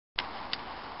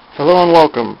Hello and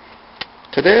welcome.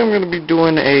 Today I'm going to be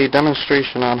doing a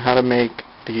demonstration on how to make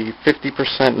the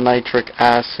 50% nitric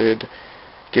acid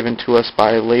given to us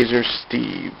by Laser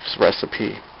Steve's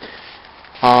recipe.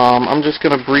 I'm just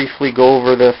going to briefly go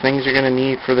over the things you're going to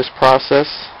need for this process,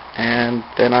 and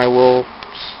then I will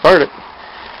start it.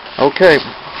 Okay.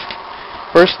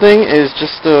 First thing is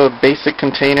just a basic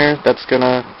container that's going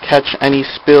to catch any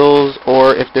spills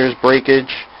or if there's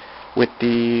breakage with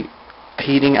the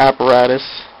heating apparatus.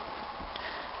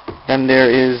 Then there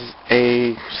is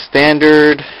a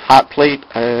standard hot plate.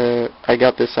 I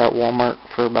got this at Walmart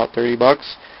for about 30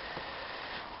 bucks.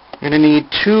 I'm going to need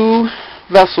 2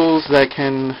 vessels that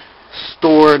can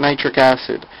store nitric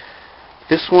acid.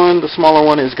 This one, the smaller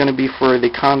one, is going to be for the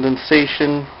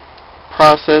condensation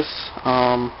process,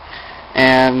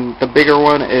 and the bigger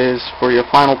one is for your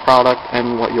final product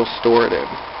and what you'll store it in.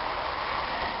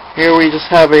 Here we just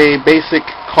have a basic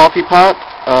coffee pot.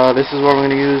 This is what I'm going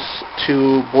to use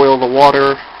to boil the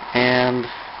water and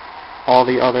all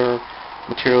the other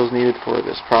materials needed for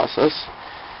this process.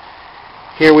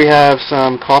 Here we have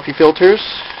some coffee filters.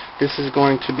 This is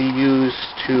going to be used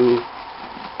to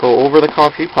go over the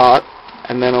coffee pot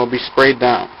and then it'll be sprayed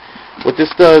down. What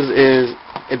this does is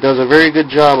it does a very good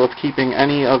job of keeping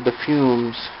any of the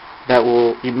fumes that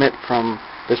will emit from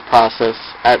this process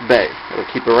at bay.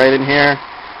 It'll keep it right in here.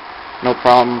 No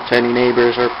problem to any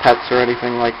neighbors or pets or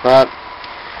anything like that.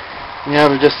 You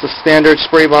have just a standard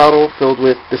spray bottle filled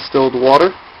with distilled water.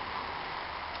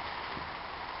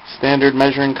 Standard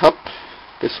measuring cup.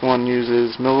 This one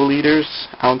uses milliliters,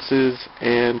 ounces,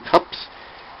 and cups.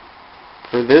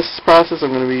 For this process I'm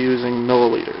going to be using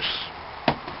milliliters.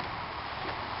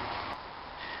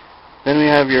 Then we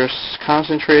have your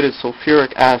concentrated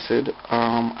sulfuric acid.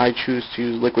 I choose to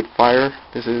use liquid fire.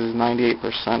 This is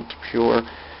 98% pure.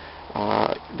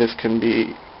 This can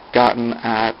be gotten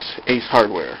at Ace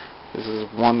Hardware. This is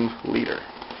 1 liter.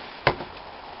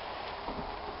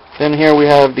 Then here we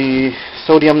have the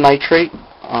sodium nitrate.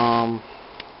 I'm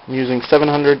using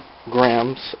 700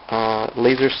 grams.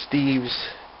 Laser Steve's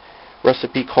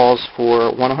recipe calls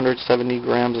for 170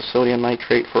 grams of sodium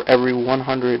nitrate for every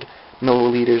 100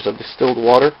 milliliters of distilled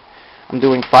water. I'm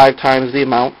doing 5 times the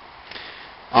amount.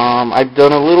 I've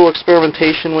done a little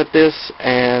experimentation with this,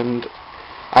 and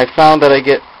I found that I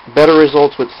get better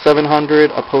results with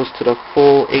 700 opposed to the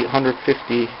full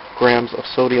 850 grams of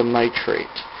sodium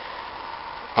nitrate.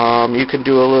 You can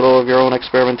do a little of your own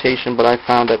experimentation, but I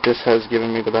found that this has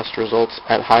given me the best results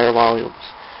at higher volumes.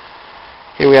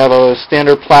 Here we have a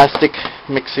standard plastic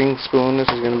mixing spoon. This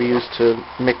is going to be used to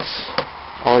mix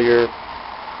all your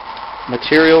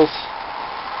materials.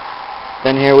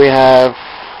 Then here we have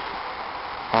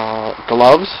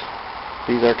gloves.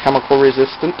 These are chemical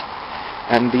resistant,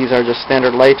 and these are just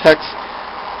standard latex.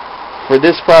 For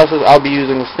this process I'll be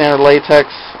using the standard latex.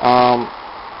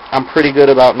 I'm pretty good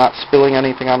about not spilling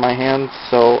anything on my hands,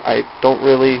 so I don't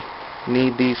really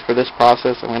need these for this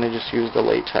process. I'm going to just use the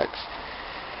latex.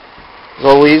 As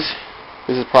always,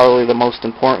 this is probably the most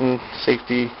important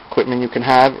safety equipment you can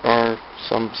have, are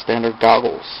some standard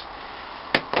goggles.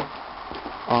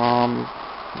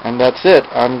 And that's it.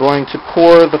 I'm going to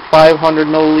pour the 500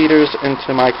 milliliters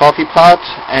into my coffee pot,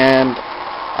 and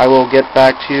I will get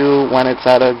back to you when it's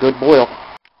at a good boil.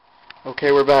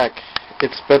 Okay, we're back.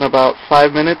 It's been about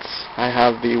 5 minutes. I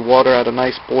have the water at a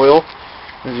nice boil.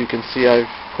 As you can see, I've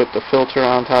put the filter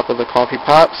on top of the coffee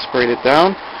pot, sprayed it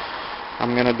down.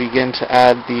 I'm going to begin to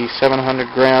add the 700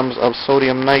 grams of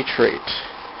sodium nitrate.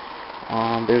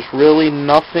 There's really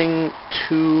nothing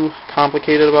too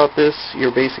complicated about this.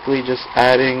 You're basically just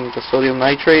adding the sodium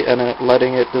nitrate and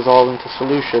letting it dissolve into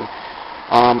solution.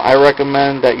 I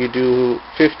recommend that you do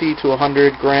 50 to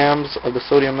 100 grams of the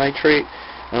sodium nitrate.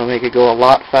 It'll make it go a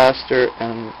lot faster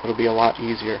and it'll be a lot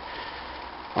easier.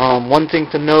 One thing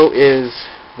to note is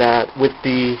that with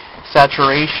the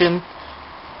saturation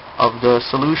of the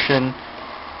solution,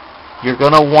 you're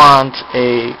going to want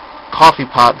a coffee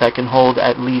pot that can hold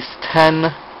at least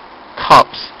 10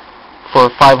 cups for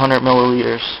 500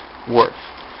 milliliters worth.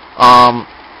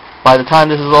 By the time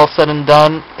this is all said and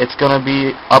done, it's going to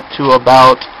be up to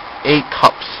about 8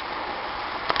 cups.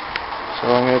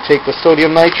 So I'm going to take the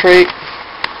sodium nitrate,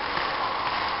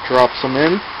 drop some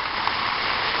in,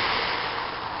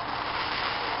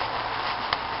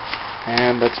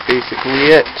 and that's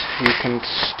basically it. You can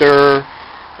stir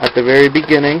at the very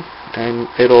beginning and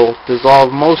it'll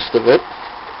dissolve most of it,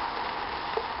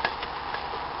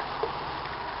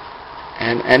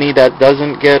 and any that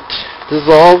doesn't get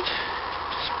dissolved,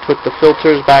 just put the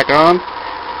filters back on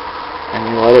and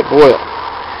you let it boil.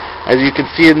 As you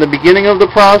can see in the beginning of the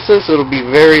process, it'll be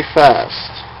very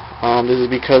fast. This is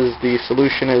because the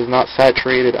solution is not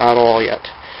saturated at all yet.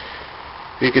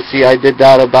 You can see I did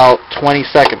that about 20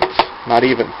 seconds, not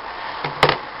even.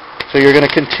 So you're going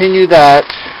to continue that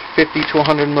 50 to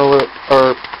 100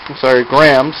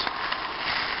 grams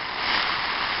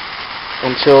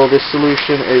until this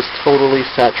solution is totally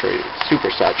saturated, super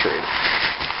saturated.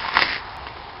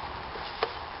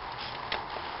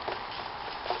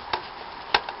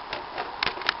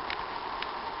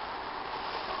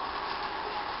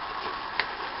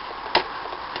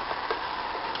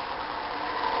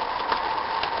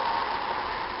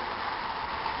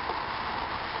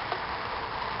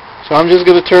 So I'm just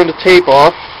going to turn the tape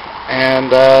off,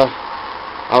 and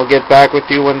I'll get back with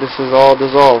you when this is all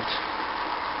dissolved.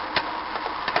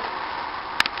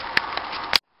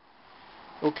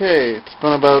 Okay, it's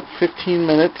been about 15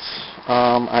 minutes.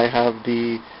 I have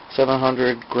the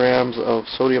 700 grams of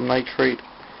sodium nitrate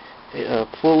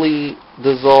fully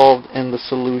dissolved in the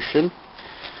solution.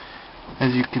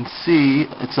 As you can see,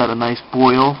 it's at a nice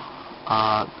boil,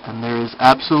 and there is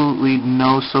absolutely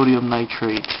no sodium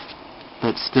nitrate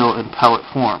that's still in pellet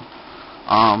form.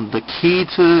 The key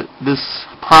to this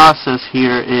process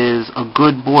here is a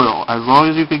good boil. As long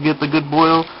as you can get the good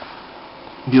boil,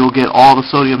 you'll get all the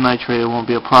sodium nitrate. It won't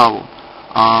be a problem.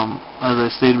 As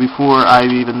I stated before, I've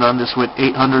even done this with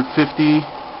 850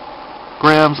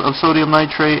 grams of sodium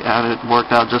nitrate, and it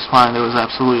worked out just fine. There was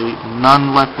absolutely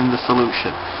none left in the solution.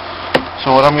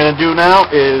 So what I'm going to do now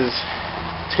is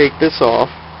take this off,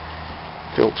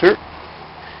 filter,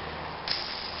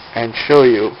 and show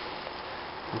you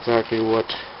exactly what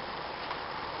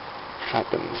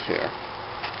happens here.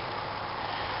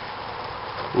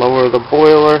 Lower the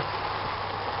boiler,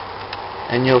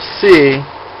 and you'll see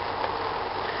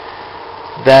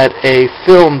that a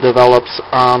film develops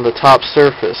on the top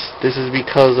surface. This is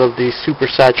because of the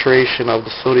supersaturation of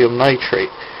the sodium nitrate.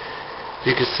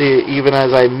 You can see it even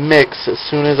as I mix. As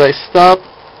soon as I stop,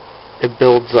 it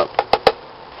builds up.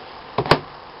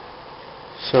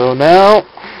 So now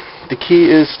the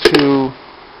key is to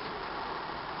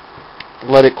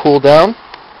let it cool down.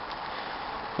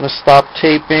 I'm going to stop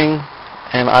taping,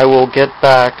 and I will get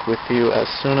back with you as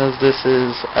soon as this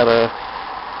is at a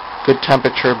good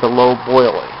temperature below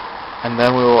boiling, and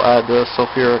then we will add the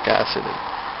sulfuric acid in.